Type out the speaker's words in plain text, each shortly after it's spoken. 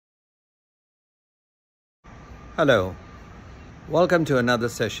Hello, welcome to another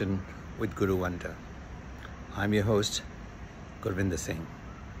session with Guru Wonder. I'm your host, Gurvinder Singh.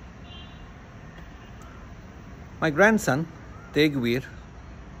 My grandson, Tegveer,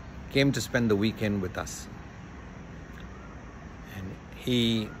 came to spend the weekend with us. And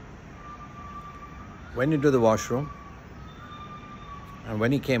he went into the washroom, and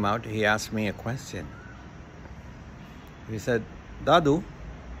when he came out, he asked me a question. He said, "Dadu,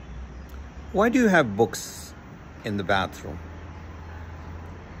 why do you have books in the bathroom?"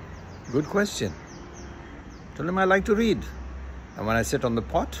 Good question. Told him I like to read. And when I sit on the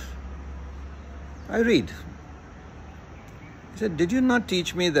pot, I read. He said, "Did you not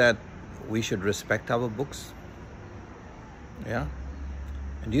teach me that we should respect our books?" Yeah.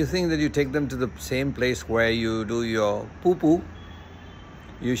 And do you think that you take them to the same place where you do your poopoo?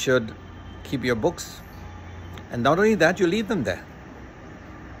 You should keep your books. And not only that, you leave them there.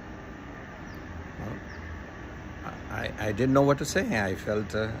 I didn't know what to say. I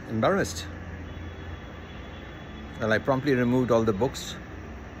felt embarrassed. Well, I promptly removed all the books,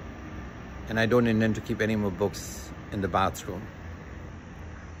 and I don't intend to keep any more books in the bathroom.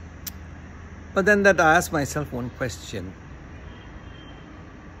 But then I asked myself one question.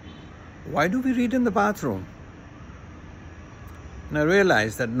 Why do we read in the bathroom? And I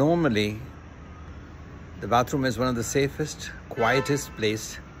realized that normally the bathroom is one of the safest, quietest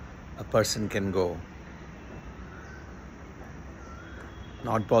place a person can go.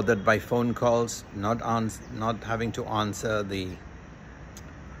 Not bothered by phone calls, not having to answer the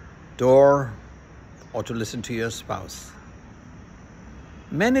door or to listen to your spouse.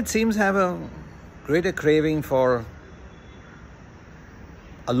 Men, it seems, have a greater craving for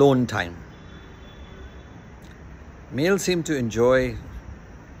alone time. Males seem to enjoy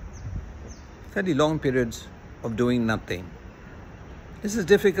fairly long periods of doing nothing. This is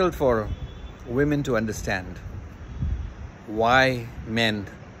difficult for women to understand. Why men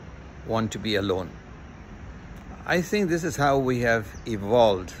want to be alone. I think this is how we have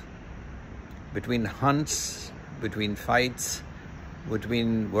evolved. Between hunts, between fights,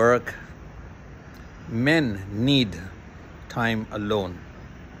 between work, men need time alone.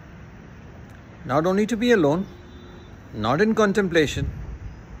 Not only to be alone, not in contemplation,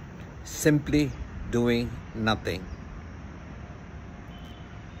 simply doing nothing.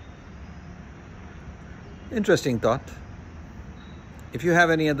 Interesting thought. If you have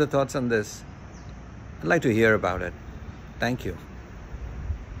any other thoughts on this, I'd like to hear about it. Thank you.